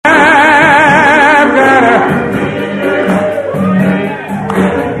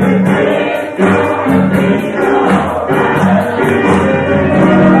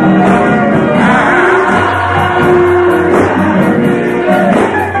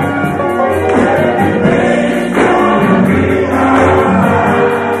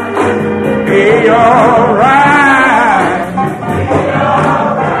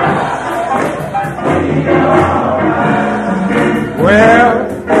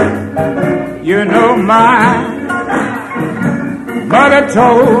You know, my mother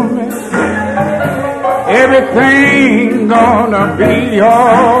told me everything gonna be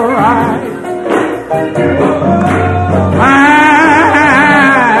all right.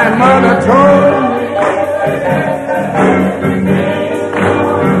 My mother told me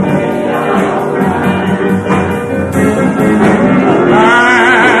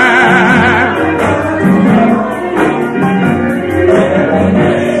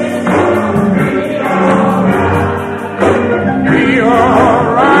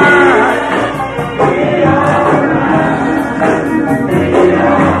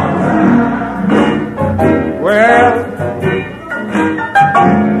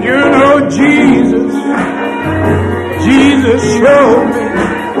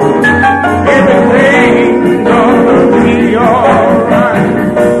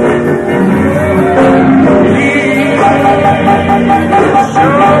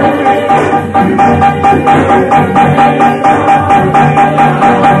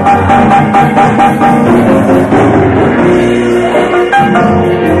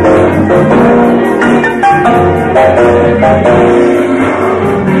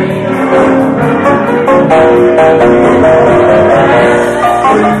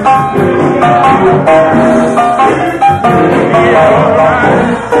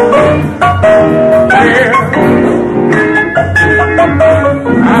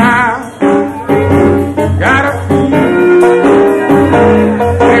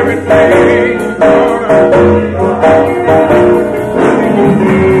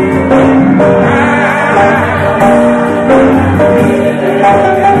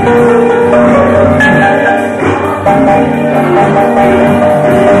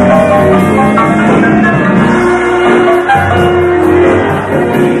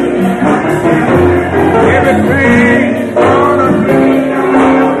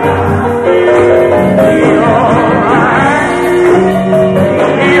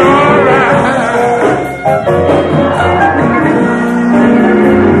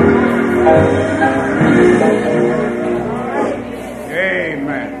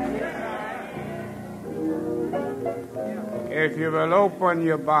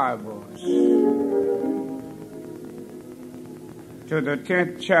your Bibles to the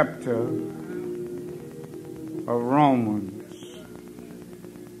 10th chapter of Romans,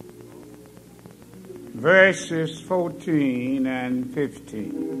 verses 14 and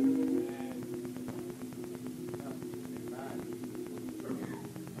 15.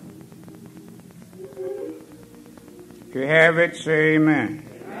 If you have it, say amen.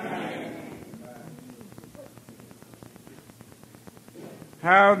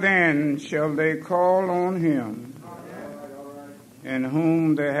 How then shall they call on him in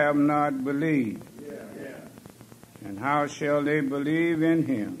whom they have not believed? And how shall they believe in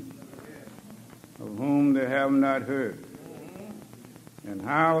him of whom they have not heard? And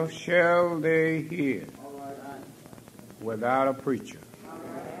how shall they hear without a preacher?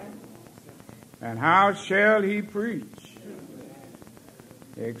 And how shall he preach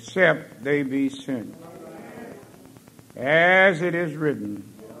except they be sent? As it is written,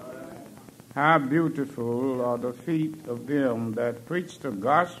 how beautiful are the feet of them that preach the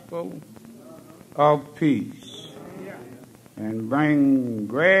gospel of peace and bring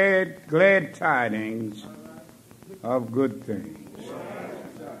glad tidings of good things.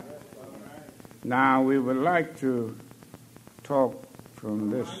 Now we would like to talk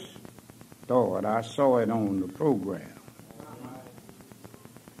from this thought. I saw it on the program.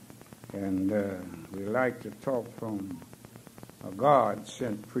 And we like to talk from a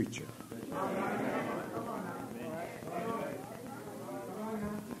God-sent preacher.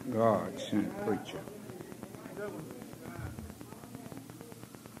 God-sent preacher.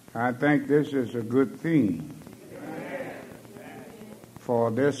 I think this is a good theme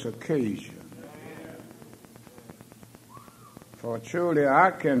for this occasion. For truly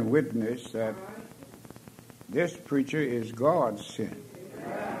I can witness that this preacher is God-sent.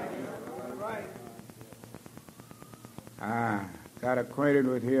 I got acquainted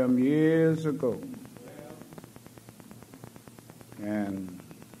with him years ago. And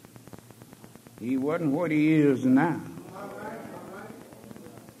he wasn't what he is now.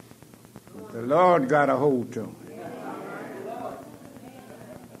 But the Lord got a hold to him.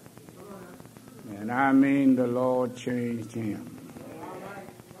 And I mean the Lord changed him.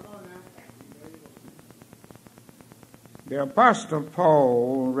 The Apostle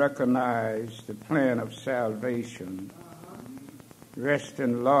Paul recognized the plan of salvation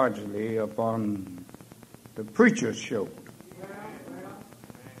resting largely upon the preacher's shoulder.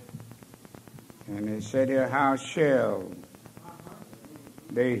 And he said here, how shall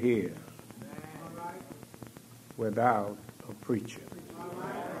they hear without a preacher.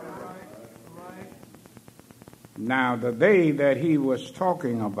 Now, the they that he was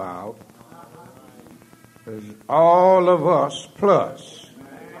talking about is all of us plus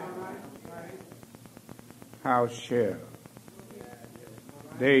how shall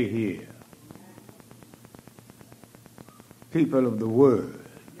they hear? People of the word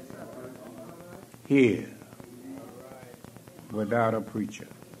hear without a preacher.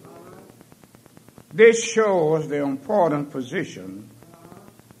 This shows the important position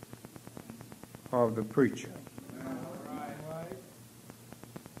of the preacher.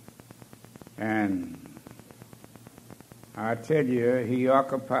 And I tell you, he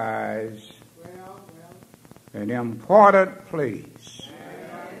occupies an important place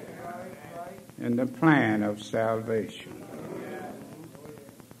in the plan of salvation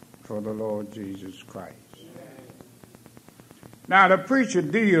for the Lord Jesus Christ. Now, the preacher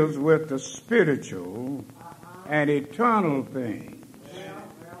deals with the spiritual and eternal things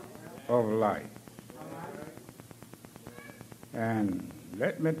of life. And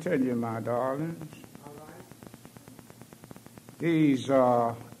let me tell you, my darlings, these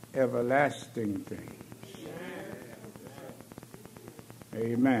are everlasting things.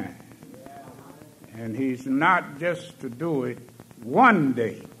 Amen. And he's not just to do it one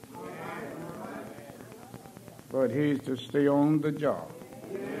day, but he's to stay on the job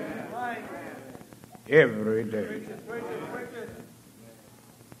every day.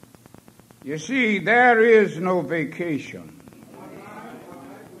 You see, there is no vacation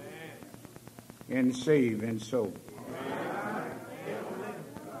in saving souls.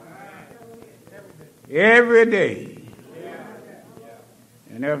 Every day,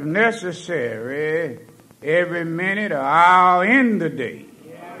 and if necessary, every minute or hour in the day.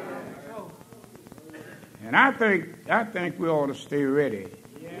 And I think we ought to stay ready.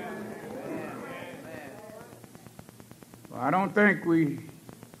 Well, I don't think we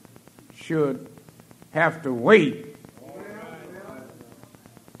should have to wait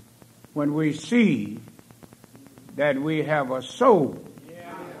when we see that we have a soul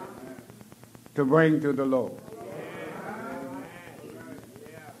to bring to the Lord.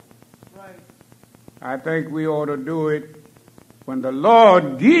 I think we ought to do it when the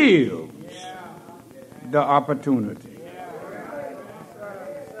Lord gives the opportunity.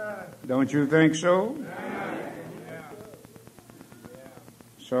 Don't you think so?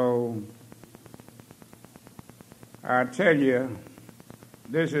 So, I tell you,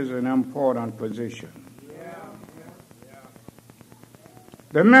 this is an important position.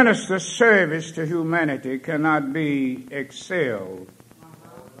 The minister's service to humanity cannot be excelled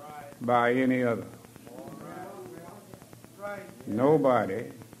by any other.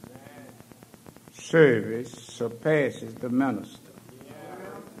 Nobody service surpasses the minister.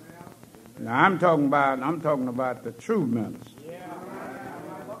 Now I'm talking about the true minister.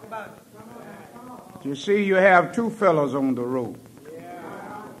 You see, you have two fellows on the road.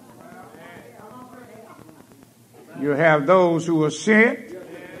 You have those who are sent,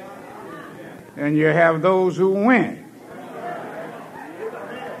 and you have those who went.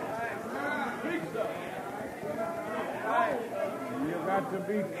 You've got to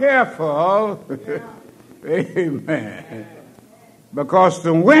be careful, amen, because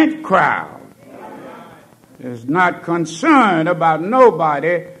the went crowd is not concerned about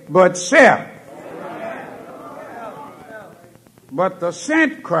nobody but self. But the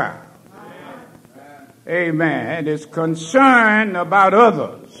sent crowd, amen, is concerned about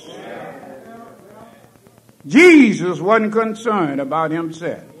others. Jesus wasn't concerned about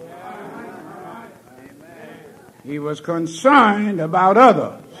himself. He was concerned about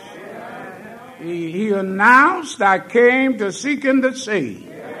others. He announced, I came to seek and to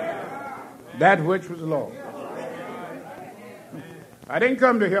save that which was lost. I didn't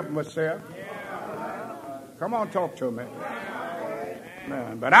come to help myself. Come on, talk to me.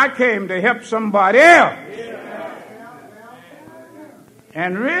 Man, but I came to help somebody else.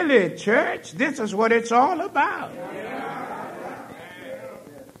 And really, church, this is what it's all about.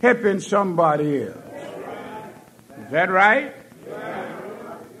 Helping somebody else. Is that right?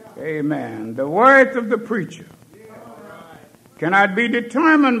 Amen. The worth of the preacher cannot be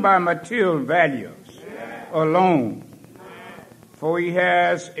determined by material values alone, for he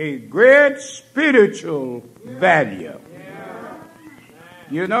has a great spiritual value.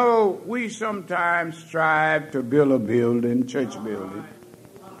 You know, we sometimes strive to build a building, church building.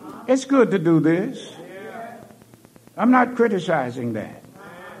 It's good to do this. I'm not criticizing that.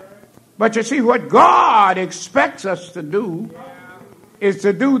 But you see, what God expects us to do is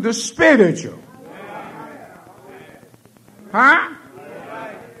to do the spiritual. Huh?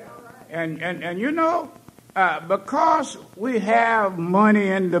 And you know, Because we have money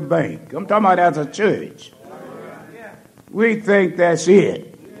in the bank, I'm talking about as a church, we think that's it.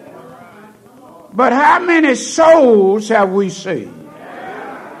 But how many souls have we saved?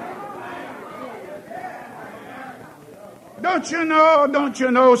 Don't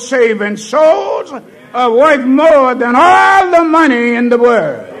you know saving souls are worth more than all the money in the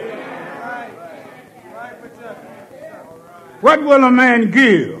world? What will a man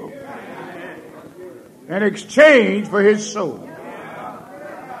give in exchange for his soul?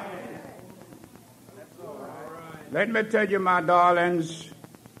 Let me tell you, my darlings,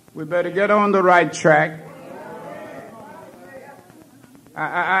 we better get on the right track.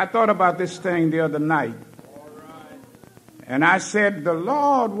 I thought about this thing the other night. And I said, the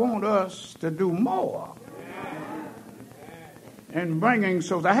Lord wants us to do more in bringing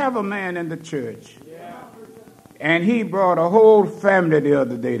souls. I have a man in the church, and he brought a whole family the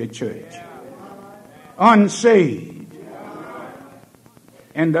other day to church, unsaved.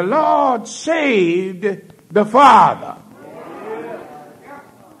 And the Lord saved the father,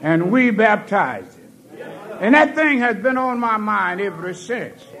 and we baptized him. And that thing has been on my mind ever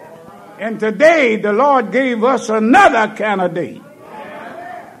since. And today the Lord gave us another candidate.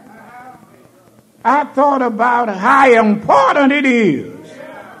 I thought about how important it is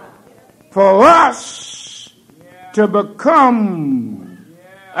for us to become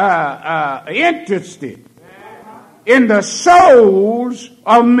interested in the souls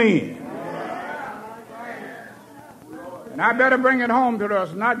of men. And I better bring it home to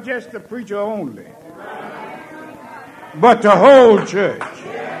us, not just the preacher only, but the whole church.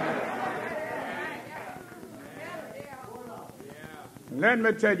 Let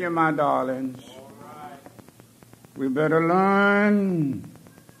me tell you, my darlings, we better learn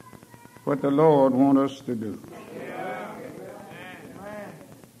what the Lord wants us to do.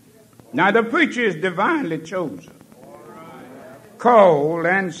 Now, the preacher is divinely chosen, called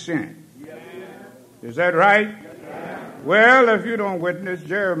and sent. Is that right? Well, if you don't witness,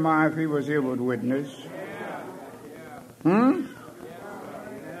 Jeremiah, if he was here, would witness. The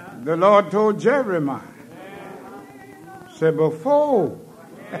Lord told Jeremiah, said, before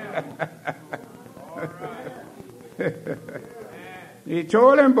he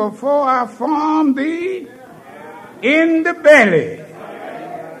told him, before I formed thee in the belly,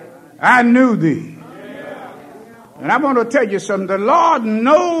 I knew thee. And I'm going to tell you something. The Lord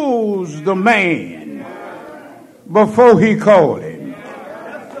knows the man before he called him.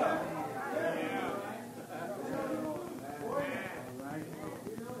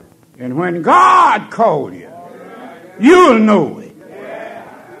 And when God called you, you'll know it.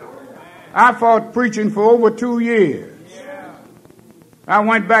 I fought preaching for over 2 years. I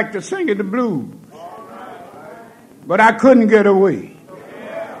went back to singing the blues, but I couldn't get away.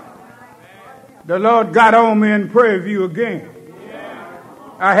 The Lord got on me in Prairie View again.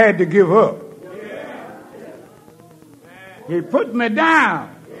 I had to give up. He put me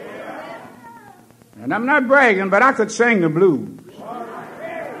down. And I'm not bragging, but I could sing the blues.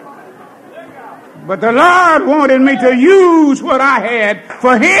 But the Lord wanted me to use what I had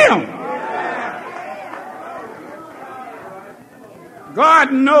for Him.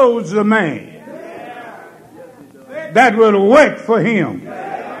 God knows the man that will work for Him.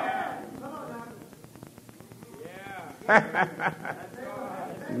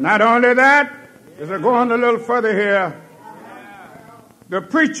 Not only that, as I go on a little further here, the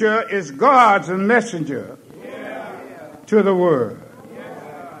preacher is God's messenger to the world.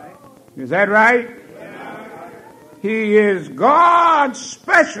 Is that right? He is God's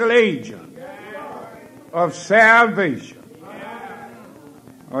special agent of salvation.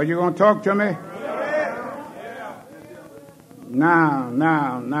 Are you going to talk to me? Now.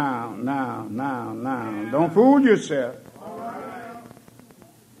 Don't fool yourself.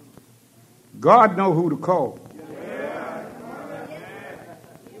 God knows who to call.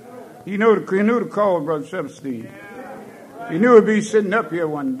 He knew to call Brother Steve. He knew he'd be sitting up here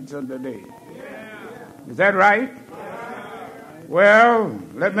one Sunday. Is that right? Well,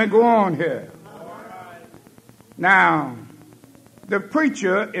 let me go on here. Now, the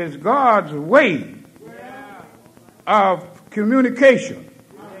preacher is God's way of communication.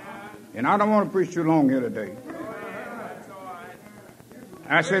 And I don't want to preach too long here today.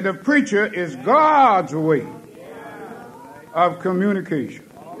 I said the preacher is God's way of communication.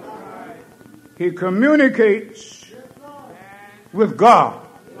 He communicates with God.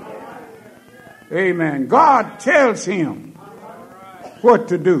 Amen. God tells him what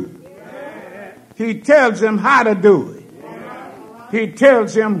to do. He tells him how to do it. He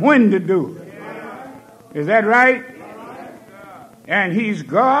tells him when to do it. Is that right? And he's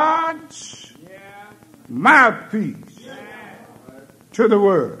God's mouthpiece to the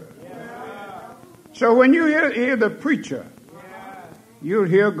word. So when you hear the preacher, you'll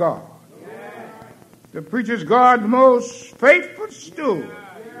hear God. The preacher's God's most faithful steward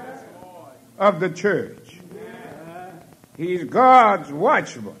of the church. He's God's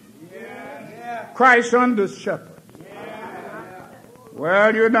watchman. Christ under shepherd.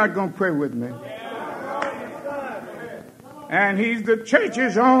 Well, you're not going to pray with me. And he's the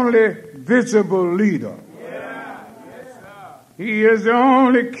church's only visible leader. He is the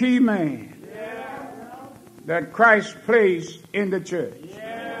only key man that Christ placed in the church.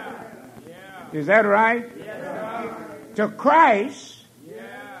 Is that right? To Christ,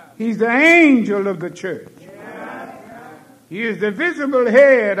 he's the angel of the church. He is the visible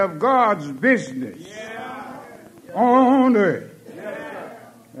head of God's business on earth.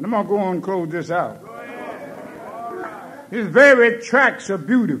 And I'm going to go on and close this out. His very tracks are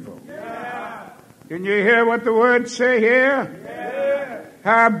beautiful. Can you hear what the words say here?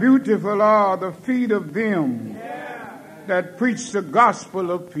 How beautiful are the feet of them that preach the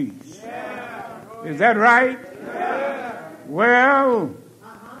gospel of peace. Is that right? Well,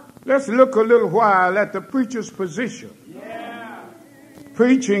 let's look a little while at the preacher's position.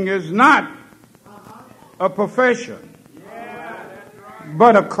 Preaching is not a profession,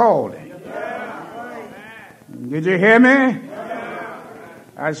 but a calling. Did you hear me?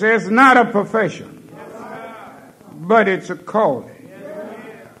 I say it's not a profession, but it's a calling.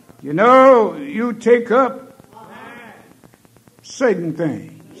 You know, you take up certain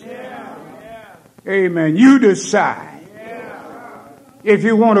things. Amen. You decide if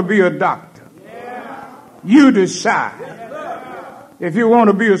you want to be a doctor. You decide if you want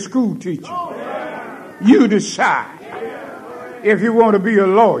to be a school teacher. You decide if you want to be a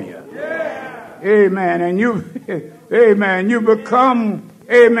lawyer. Amen. And you, amen, you become,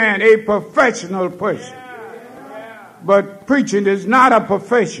 amen, a professional person. But preaching is not a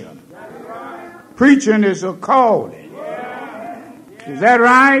profession. Preaching is a calling. Is that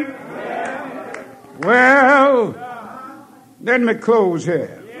right? Well, let me close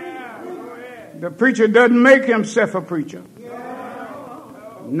here. The preacher doesn't make himself a preacher.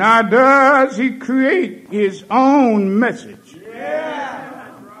 Nor does he create his own message.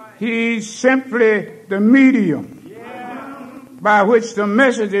 He's simply the medium by which the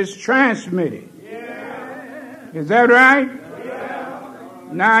message is transmitted. Is that right?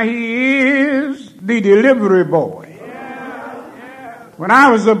 Now he is the delivery boy. When I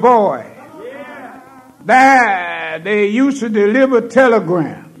was a boy, they used to deliver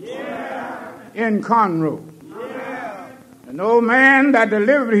telegrams in Conroe. An old man that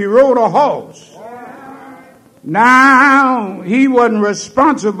delivered, he rode a horse. Now, he wasn't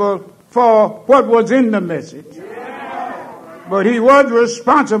responsible for what was in the message, but he was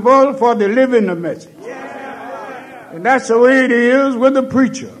responsible for delivering the message. And that's the way it is with the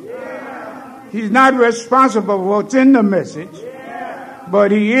preacher. He's not responsible for what's in the message,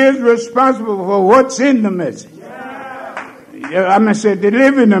 but he is responsible for what's in the message.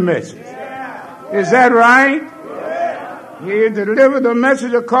 Delivering the message. Is that right? He delivered the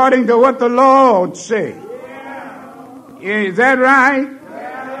message according to what the Lord said. Is that right?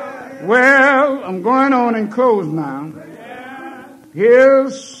 Well, I'm going on and close now.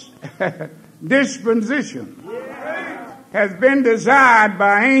 His disposition has been desired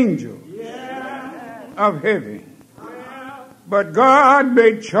by angels of heaven. But God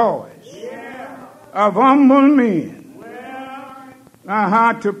made choice of humble men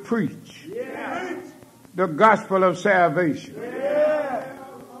to preach the gospel of salvation.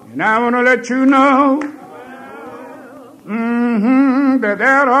 And I want to let you know that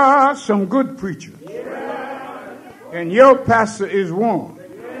there are some good preachers. And your pastor is one.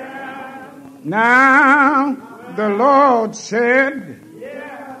 Now, the Lord said,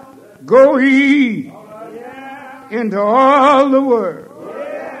 go ye into all the world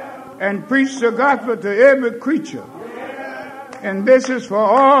and preach the gospel to every creature. And this is for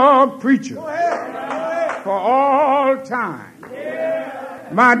all preachers, for all time.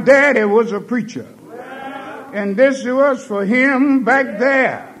 My daddy was a preacher. And this was for him back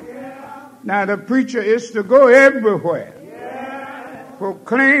there. Now the preacher is to go everywhere,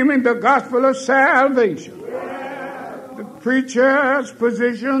 proclaiming the gospel of salvation. The preacher's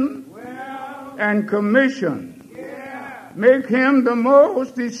position and commission make him the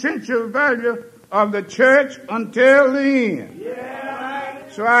most essential value of the church until the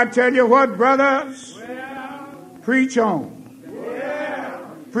end. So I tell you what, brothers, preach on.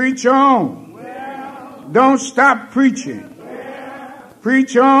 Preach on. Don't stop preaching.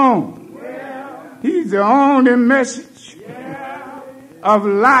 Preach on. He's the only message of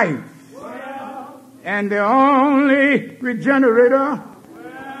life and the only regenerator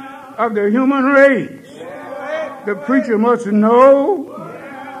of the human race. The preacher must know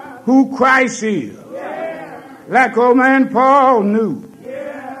who Christ is, like old man Paul knew.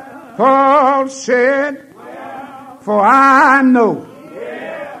 Paul said, "For I know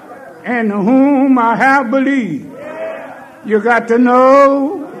in whom I have believed." You got to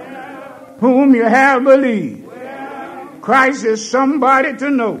know whom you have believed. Christ is somebody to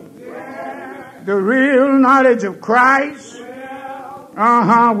know. The real knowledge of Christ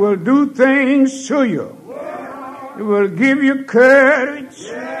will do things to you. It will give you courage.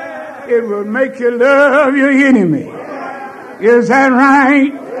 It will make you love your enemy. Is that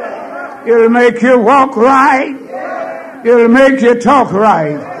right? It'll make you walk right. It'll make you talk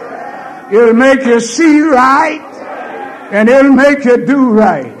right. It'll make you see right. And it'll make you do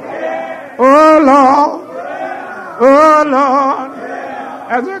right. Oh Lord. Oh Lord.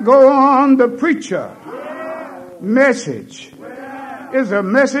 As I go on, the preacher message is a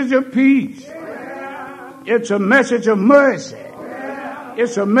message of peace. It's a message of mercy.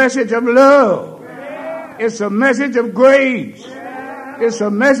 It's a message of love. It's a message of grace. It's a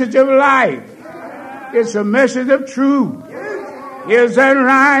message of life. It's a message of truth. Is that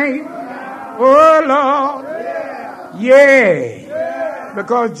right? Oh Lord. Yeah.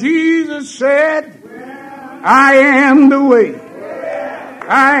 Because Jesus said, "I am the way.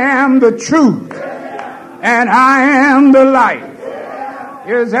 I am the truth. And I am the life."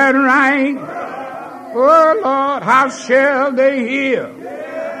 Is that right? Oh Lord, how shall they hear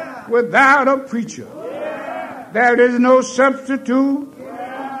without a preacher? There is no substitute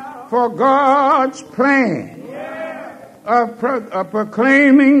for God's plan of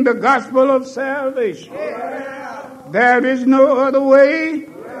proclaiming the gospel of salvation. There is no other way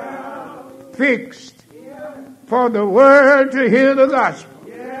fixed for the world to hear the gospel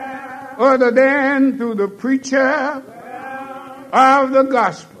other than through the preacher of the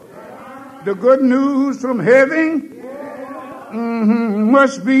gospel. The good news from heaven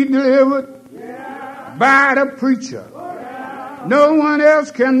must be delivered by the preacher. No one else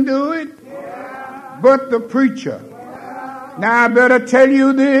can do it but the preacher. Now I better tell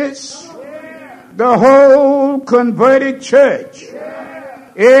you this. The whole converted church,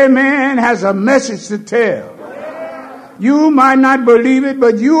 amen, has a message to tell. You might not believe it,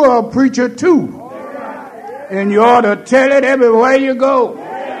 but you are a preacher too. And you ought to tell it everywhere you go.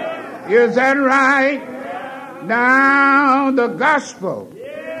 Is that right? Now the gospel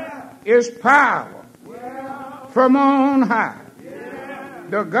is power from on high.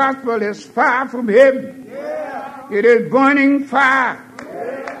 The gospel is fire from heaven. It is burning fire,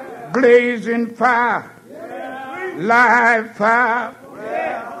 blazing fire, live fire.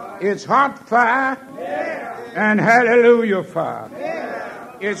 It's hot fire and hallelujah fire.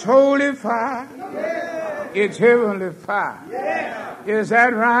 It's holy fire. It's heavenly fire. Is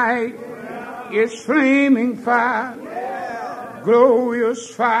that right? It's flaming fire, glorious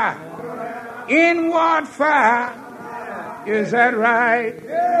fire, inward fire. Is that right?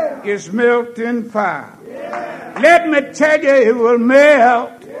 It's melting fire. Let me tell you, it will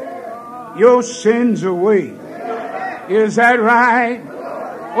melt your sins away. Is that right?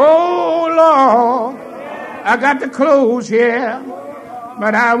 Oh Lord, I got to close here,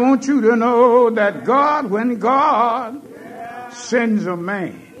 but I want you to know that God, when God sends a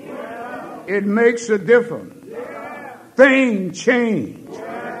man, it makes a difference. Things change.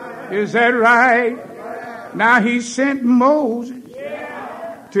 Is that right? Now he sent Moses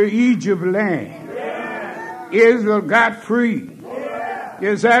to Egypt land. Israel got free.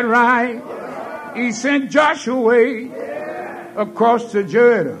 Is that right? He sent Joshua across the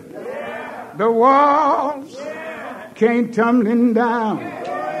Jordan. The walls came tumbling down.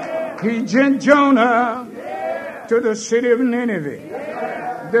 He sent Jonah to the city of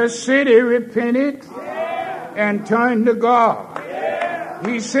Nineveh. The city repented and turned to God.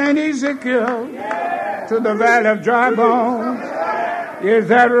 He sent Ezekiel to the valley of dry bones. Is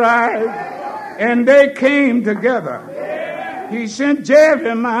that right? And they came together. He sent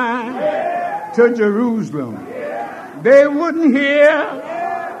Jeremiah to Jerusalem. They wouldn't hear,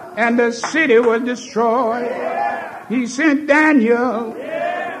 and the city was destroyed. He sent Daniel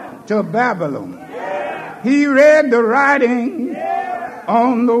to Babylon. He read the writing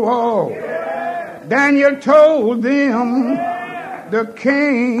on the wall. Daniel told them, the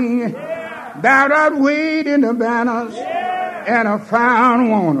king, thou art weighed in the banners and a found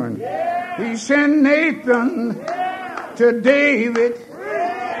wanting. He sent Nathan to David.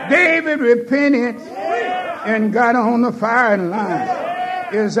 David repented and got on the firing line.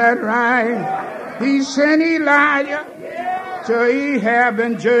 Is that right? He sent Elijah to Ahab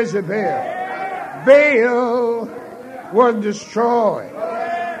and Jezebel. Baal was destroyed.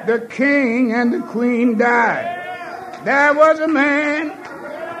 The king and the queen died. There was a man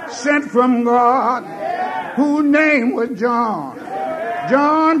sent from God whose name was John.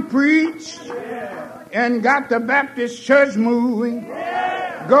 John preached and got the Baptist church moving.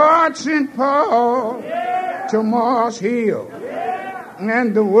 God sent Paul to Mars Hill,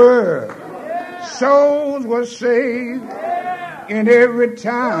 and the world. Souls were saved in every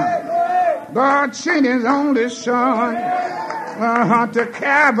town. God sent his only son to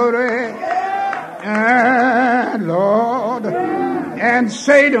Calvary, Lord, and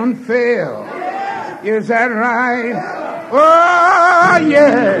Satan fell. Is that right? Oh,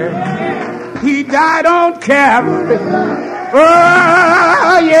 yeah. He died on Calvary.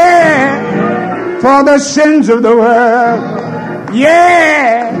 Oh, yeah. For the sins of the world.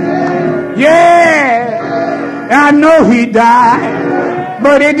 Yeah. Yeah. I know he died,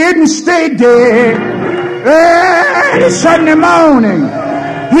 but he didn't stay dead. Early Sunday morning,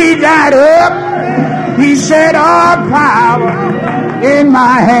 he got up. He said, all power in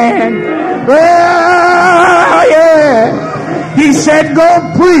my hand. Oh, yeah. He said,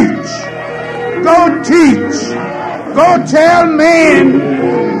 go preach, go teach, go tell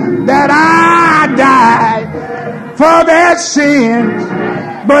men that I died for their sins,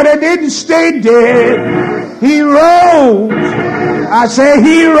 but I didn't stay dead. He rose. I say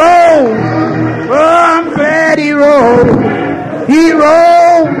he rose. Oh, I'm glad he rose. He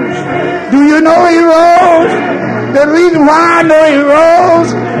rose. Do you know he rose? The reason why I know he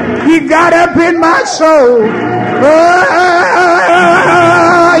rose, he got up in my soul.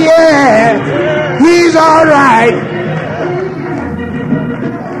 Oh, yeah. He's all right.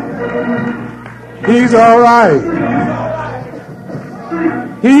 He's all right.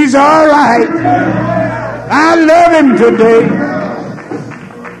 He's all right. I love him today.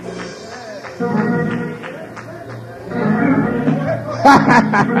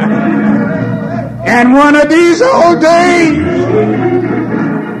 And one of these old days,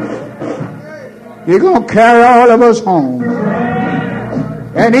 he's going to carry all of us home.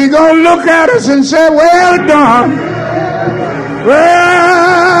 And he's going to look at us and say, well done. Well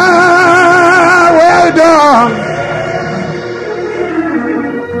done.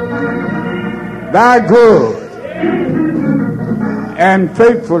 Thy good and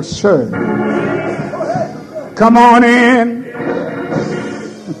faithful servant. Come on in.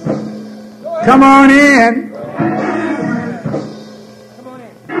 Come on in.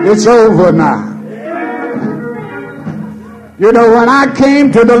 It's over now. You know, when I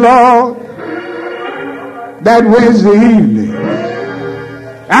came to the Lord that Wednesday evening,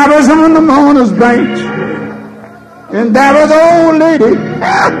 I was on the mourner's bench, and there was an old lady,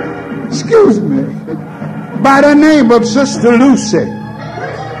 excuse me, by the name of Sister Lucy.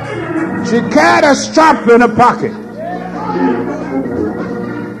 She carried a strap in her pocket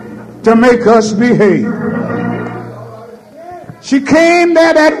to make us behave. She came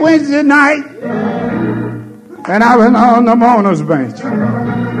there that Wednesday night, and I was on the mourner's bench.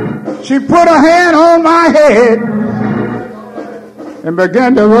 She put her hand on my head and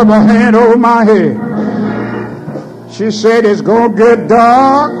began to rub her hand over my head. She said, it's going to get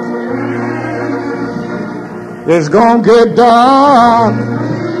dark. It's going to get dark.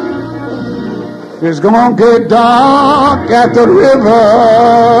 It's going to get dark at the river.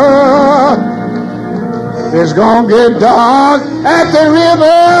 It's going to get dark at the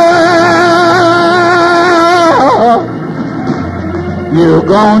river. You're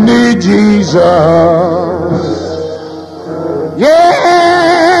going to need Jesus. Yeah,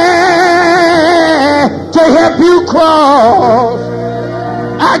 to help you cross.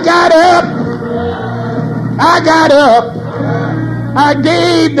 I got up. I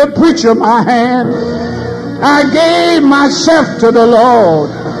gave the preacher my hand. I gave myself to the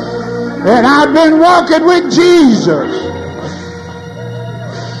Lord. And I've been walking with Jesus.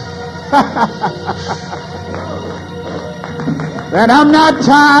 And I'm not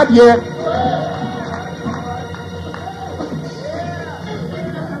tired yet.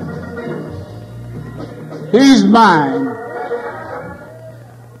 He's mine.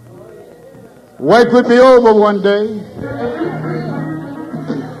 Work would be over one day.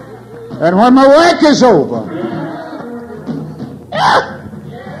 And when my work is over,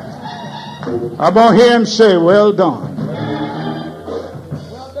 I'm going to hear him say, well done.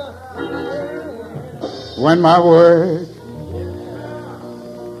 When my work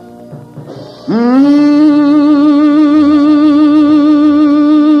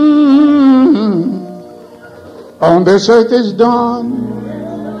on this earth is done,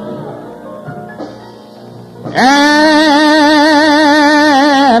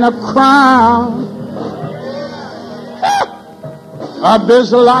 and a crown of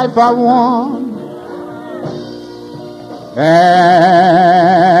this life I want.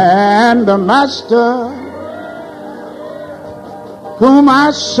 And the Master whom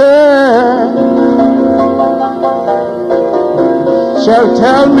I serve shall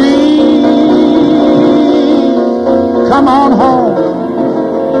tell me, come on home.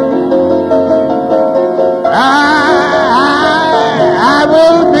 I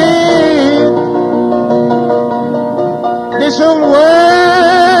will bid this old world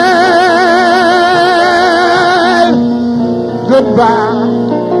goodbye.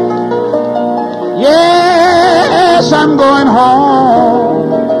 Yes, I'm going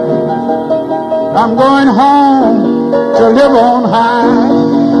home. I'm going home to live on high.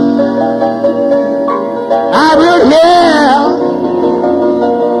 I will hear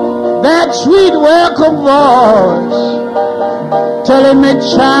that sweet welcome voice telling me,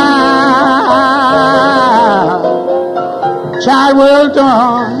 child, well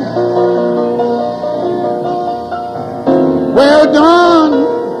done. Well done.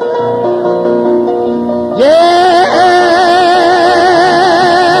 Yeah.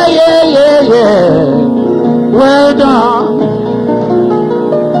 Well done.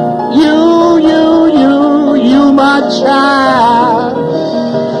 You, my child.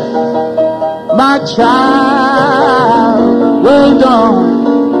 My child. Well done.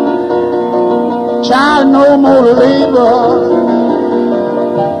 Child, no more labor.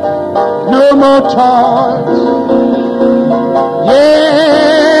 No more toys.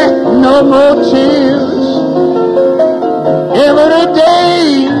 Yeah, no more tears. Every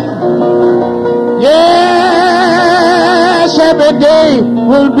day, yes, every day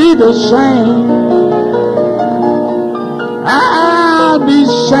will be the same. I'll be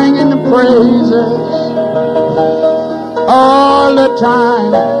singing the praises all the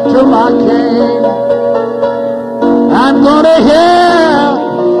time to my King. I'm gonna hear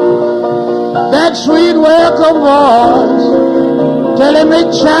that sweet welcome voice telling me,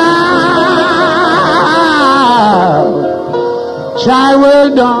 child, well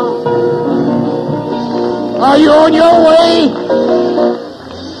done. Are you on your way?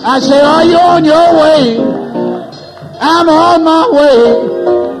 I say, are you on your way? I'm on my way.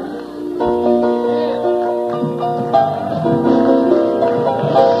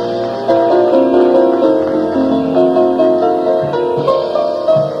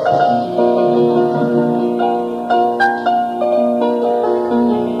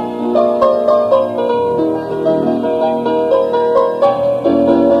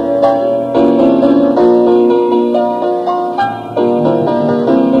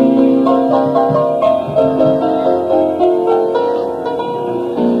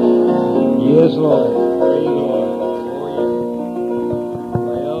 Yes, Lord.